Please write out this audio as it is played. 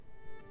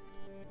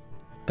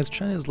As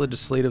China's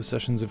legislative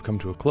sessions have come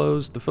to a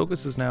close, the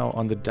focus is now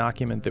on the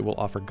document that will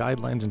offer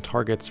guidelines and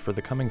targets for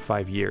the coming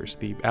 5 years,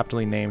 the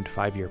aptly named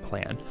 5-year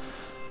plan.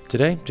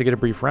 Today, to get a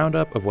brief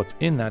roundup of what's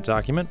in that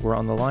document, we're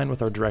on the line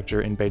with our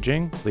director in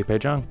Beijing, Lipei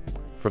Zhang.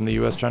 From the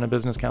U.S.-China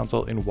Business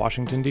Council in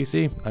Washington,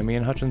 D.C., I'm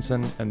Ian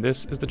Hutchinson, and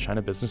this is the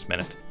China Business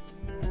Minute.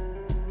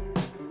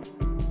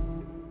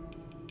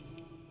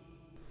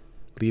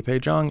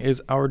 Lipei Zhang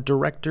is our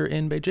director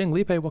in Beijing.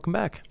 Lipei, welcome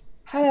back.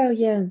 Hello,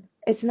 Ian.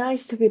 It's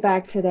nice to be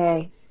back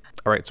today.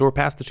 All right, so we're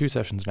past the 2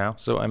 sessions now,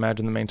 so I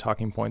imagine the main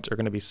talking points are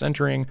going to be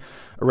centering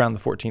around the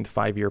 14th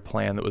 5-year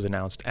plan that was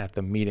announced at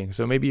the meeting.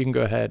 So maybe you can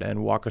go ahead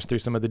and walk us through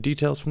some of the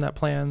details from that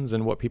plans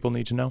and what people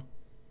need to know.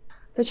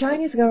 The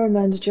Chinese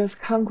government just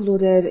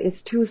concluded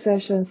its 2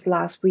 sessions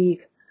last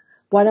week.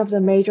 One of the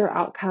major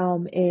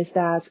outcomes is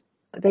that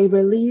they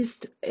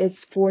released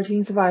its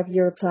 14th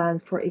 5-year plan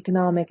for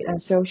economic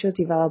and social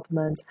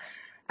development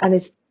and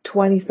its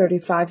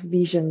 2035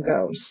 vision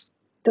goals.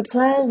 The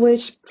plan,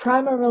 which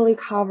primarily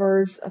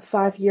covers a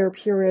 5-year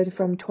period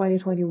from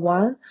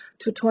 2021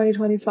 to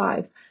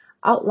 2025,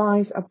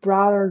 outlines a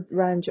broader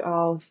range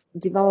of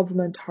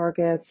development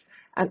targets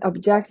and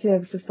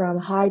objectives from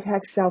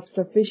high-tech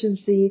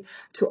self-sufficiency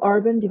to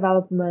urban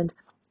development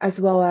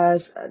as well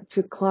as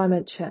to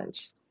climate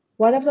change.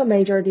 One of the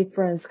major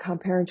differences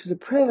compared to the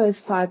previous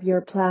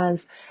 5-year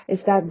plans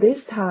is that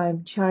this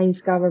time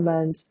Chinese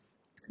government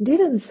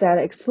didn't set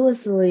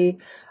explicit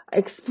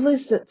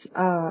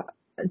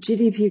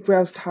GDP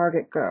growth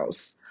target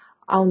goals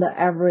on the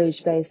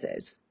average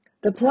basis.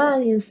 The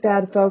plan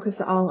instead focused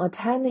on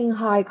attaining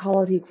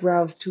high-quality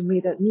growth to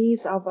meet the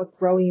needs of a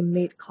growing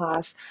middle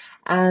class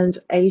and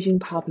aging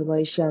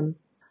population.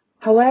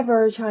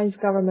 However, Chinese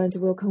government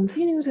will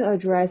continue to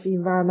address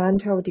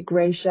environmental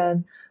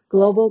degradation,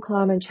 global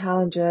climate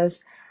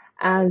challenges,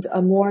 and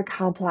a more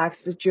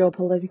complex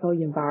geopolitical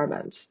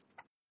environment.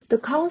 The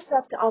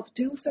concept of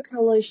dual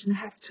circulation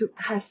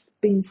has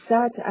been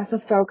set as a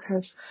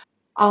focus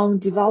on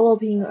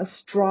developing a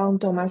strong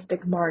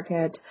domestic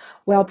market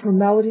while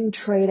promoting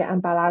trade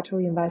and bilateral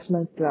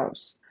investment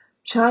flows.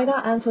 China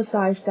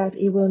emphasized that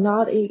it will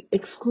not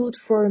exclude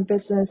foreign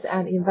business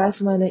and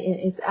investment in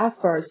its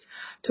efforts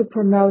to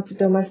promote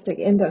domestic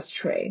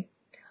industry.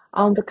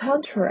 On the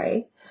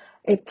contrary,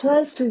 it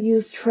plans to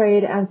use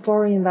trade and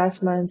foreign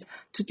investment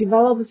to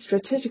develop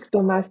strategic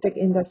domestic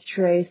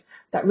industries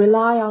that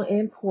rely on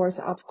imports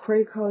of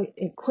critical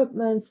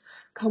equipment,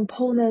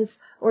 components,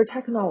 or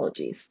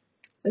technologies.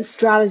 The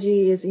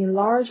strategy is in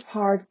large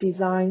part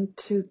designed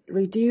to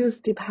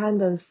reduce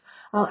dependence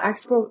on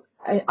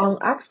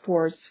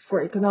exports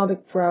for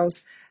economic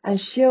growth and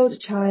shield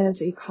China's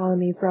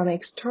economy from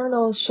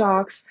external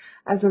shocks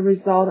as a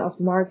result of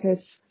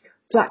markets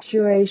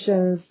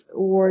fluctuations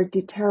or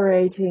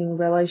deteriorating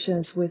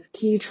relations with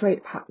key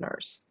trade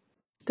partners.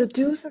 The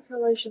dual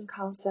circulation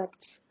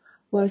concept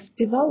was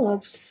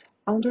developed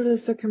under the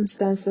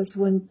circumstances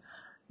when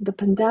the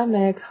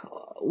pandemic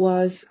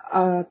was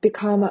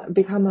become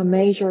a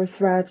major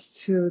threat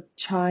to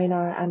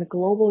China and the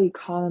global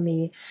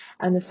economy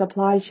and the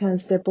supply chain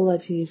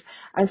stabilities,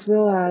 as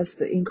well as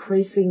the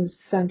increasing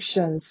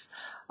sanctions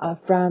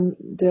from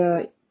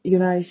the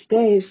United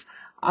States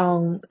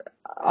on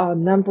a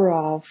number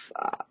of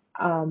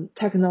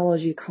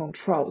technology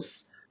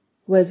controls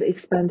with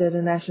expanded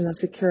national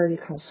security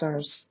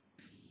concerns.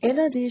 In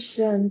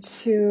addition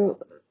to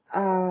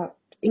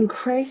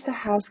increased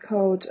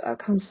household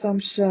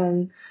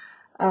consumption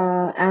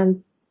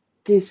and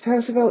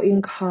disposable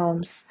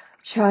incomes,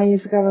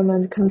 Chinese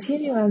government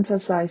continue to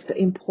emphasize the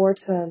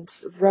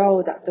important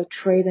role that the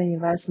trade and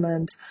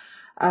investment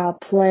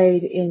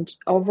played in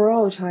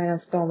overall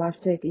China's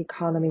domestic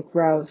economic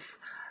growth.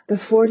 The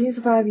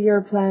 14th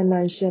 5-year plan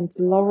mentioned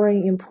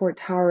lowering import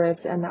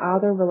tariffs and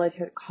other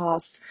related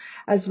costs,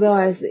 as well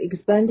as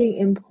expanding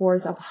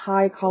imports of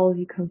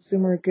high-quality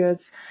consumer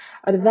goods,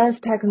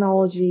 advanced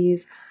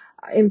technologies,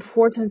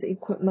 important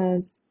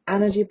equipment,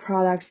 energy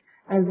products,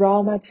 and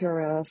raw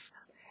materials.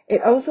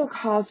 It also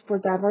calls for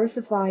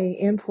diversifying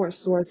import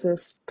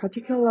sources,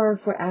 particularly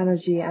for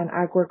energy and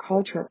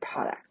agriculture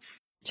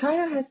products.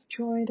 China has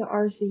joined the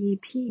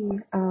RCEP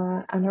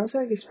and also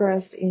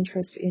expressed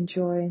interest in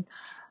joining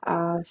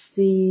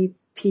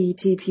CPTPP,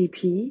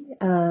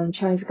 and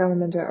Chinese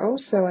government are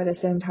also at the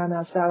same time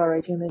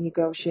accelerating the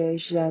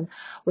negotiation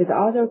with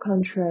other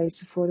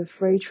countries for the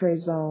free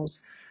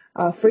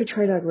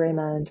trade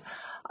agreement.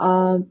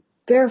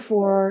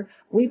 Therefore,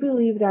 we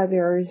believe that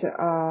there is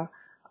a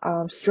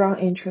strong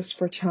interest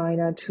for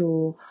China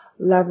to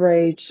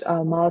leverage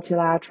a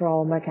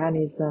multilateral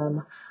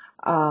mechanism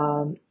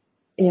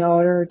in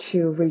order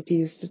to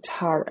reduce the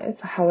tariff.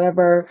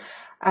 However,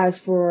 as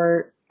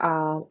for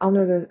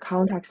under the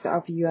context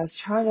of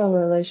U.S.-China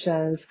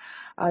relations,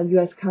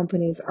 U.S.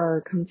 companies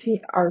are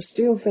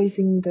still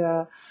facing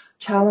the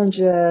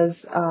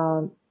challenges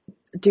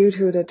due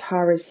to the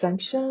tariff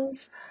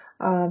sanctions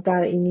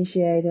that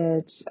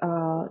initiated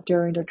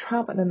during the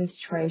Trump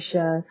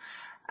administration.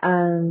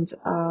 And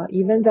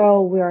even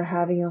though we are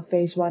having a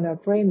phase 1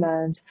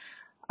 agreement,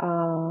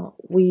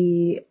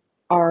 we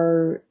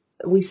are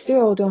we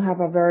still don't have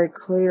a very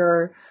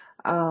clear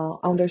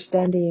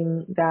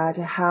understanding that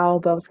how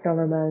both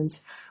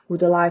governments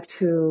would like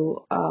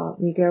to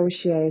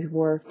negotiate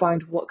or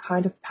find what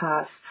kind of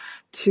path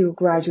to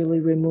gradually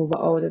remove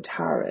all the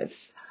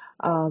tariffs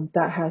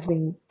that has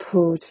been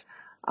put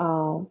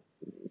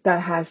that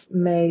has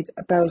made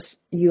both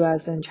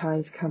US and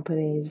Chinese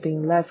companies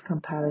being less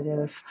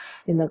competitive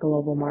in the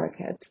global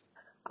market.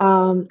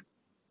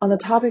 On the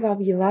topic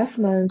of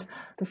investment,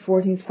 the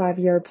 14th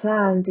five-year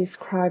plan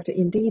described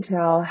in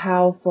detail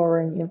how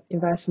foreign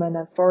investment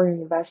and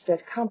foreign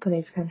invested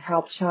companies can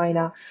help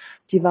China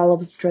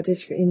develop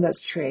strategic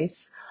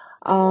industries.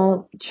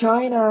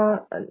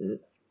 China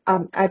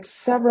at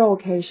several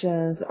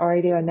occasions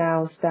already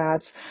announced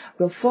that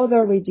will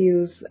further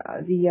reduce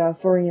the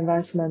foreign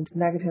investment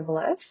negative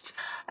list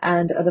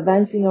and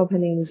advancing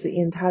openings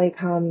in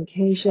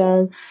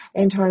telecommunication,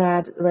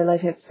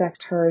 internet-related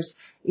sectors,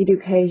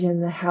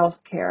 education, and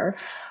healthcare.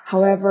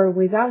 However,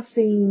 without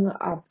seeing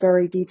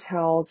very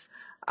detailed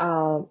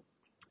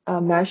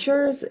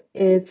measures,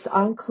 it's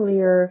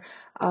unclear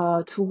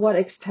to what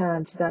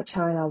extent that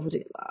China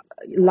would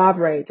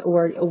elaborate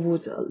or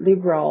would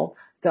liberal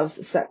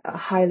those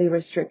highly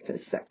restricted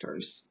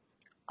sectors.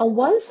 On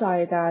one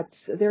side, that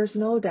there's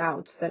no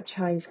doubt that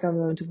Chinese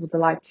government would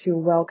like to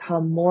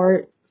welcome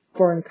more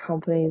foreign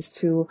companies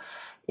to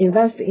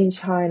invest in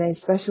China,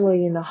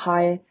 especially in the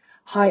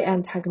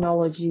high-end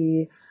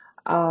technology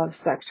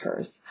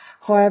sectors.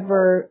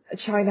 However,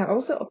 China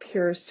also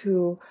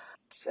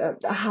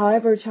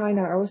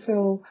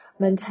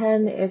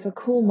maintain its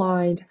cool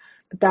mind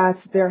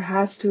that there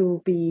has to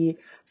be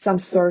some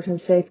certain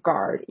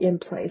safeguard in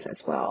place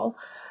as well.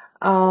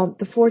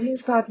 The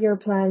 14th five-year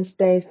plan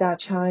states that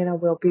China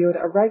will build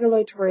a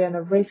regulatory and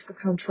a risk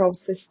control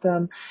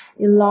system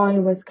in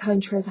line with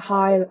country's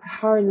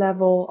higher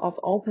level of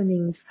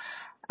openings.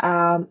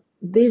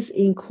 This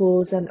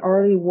includes an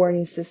early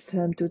warning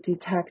system to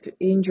detect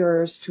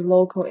injuries to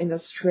local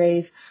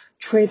industries,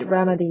 trade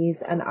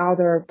remedies, and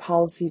other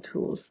policy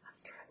tools.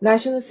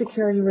 National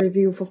security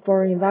review for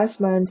foreign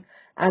investment,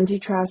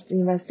 antitrust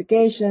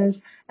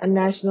investigations, and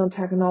national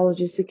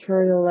technology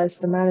security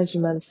list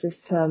management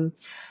system,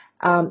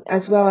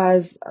 as well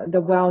as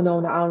the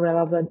well-known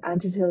unrelevant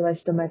entity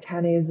list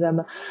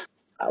mechanism,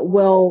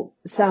 will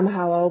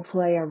somehow all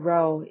play a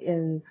role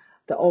in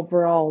the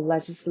overall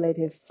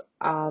legislative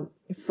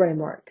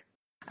framework.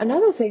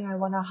 Another thing I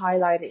want to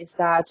highlight is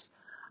that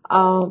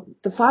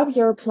the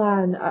five-year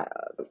plan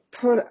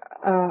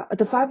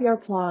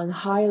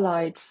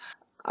highlights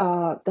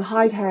the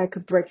high-tech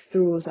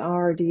breakthroughs,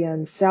 R&D,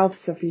 and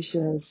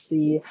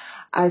self-sufficiency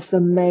as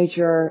the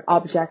major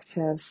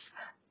objectives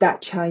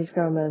that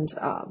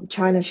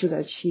China should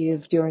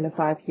achieve during the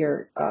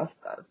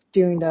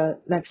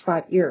next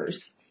 5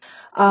 years.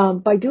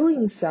 By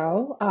doing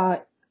so,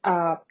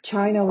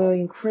 China will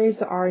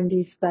increase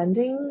R&D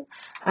spending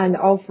and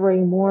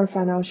offering more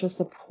financial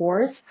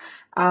support,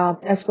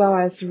 as well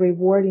as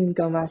rewarding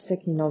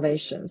domestic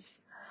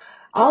innovations.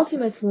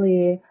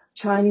 Ultimately,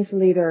 Chinese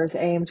leaders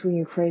aim to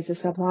increase the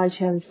supply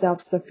chain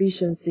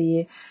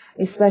self-sufficiency,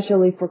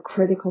 especially for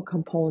critical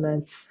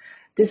components.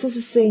 This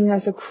is seen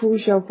as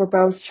crucial for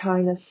both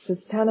China's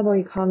sustainable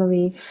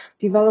economy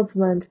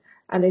development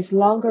and its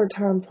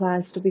longer-term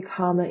plans to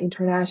become an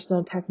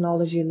international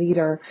technology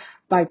leader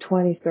by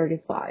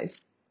 2035.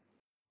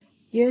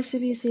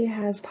 USCBC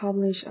has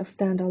published a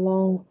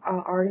standalone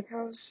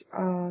articles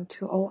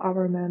to all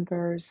our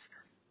members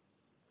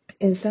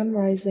in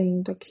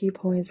summarizing the key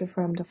points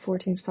from the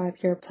 14th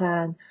five-year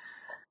plan.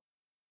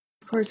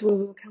 Of course, we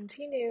will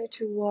continue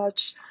to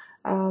watch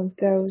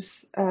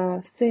those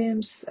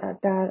themes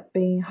that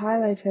being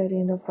highlighted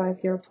in the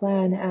five-year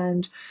plan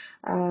and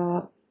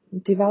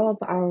develop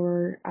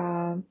our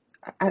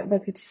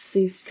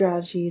advocacy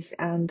strategies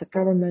and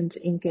government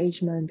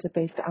engagement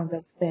based on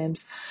those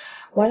themes.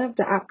 One of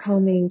the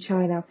upcoming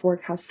China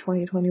Forecast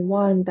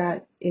 2021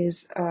 that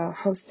is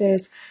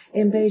hosted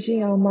in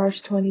Beijing on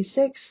March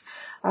 26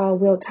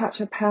 will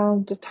touch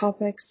upon the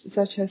topics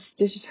such as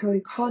digital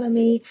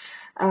economy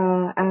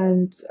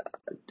and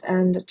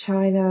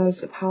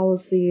China's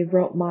policy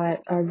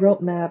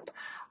roadmap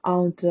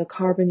on the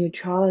carbon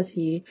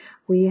neutrality.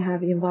 We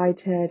have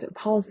invited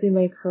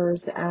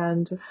policymakers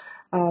and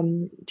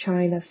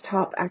China's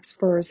top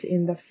experts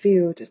in the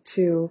field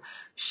to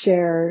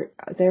share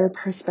their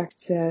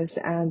perspectives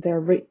and their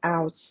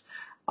readouts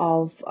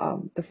of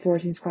the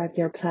 14th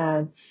five-year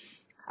plan.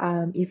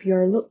 If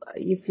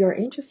you're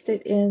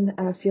interested in,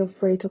 feel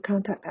free to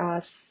contact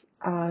us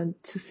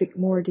to seek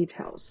more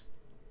details.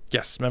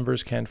 Yes,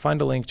 members can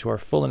find a link to our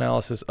full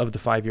analysis of the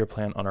five-year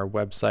plan on our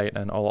website,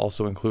 and I'll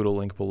also include a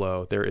link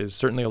below. There is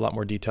certainly a lot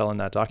more detail in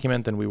that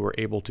document than we were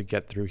able to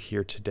get through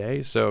here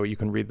today, so you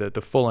can read the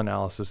full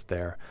analysis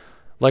there.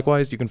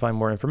 Likewise, you can find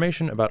more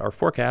information about our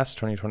Forecast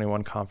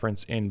 2021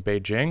 conference in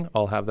Beijing.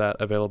 I'll have that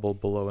available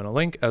below in a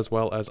link, as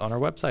well as on our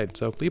website.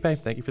 So, Li Pei,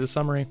 thank you for the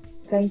summary.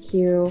 Thank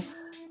you.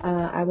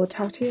 I will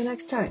talk to you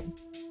next time.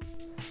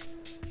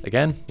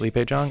 Again, Li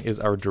Pei Zhang is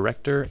our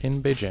director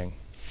in Beijing.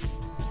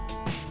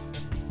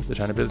 The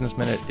China Business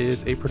Minute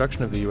is a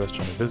production of the U.S.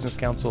 China Business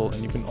Council,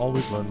 and you can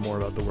always learn more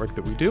about the work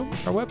that we do on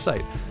our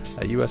website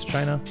at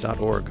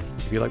uschina.org.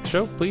 If you like the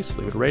show, please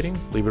leave it a rating,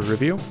 leave it a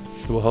review.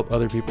 It will help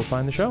other people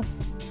find the show.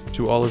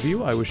 To all of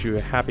you, I wish you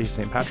a happy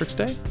St. Patrick's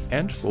Day,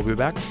 and we'll be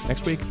back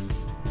next week.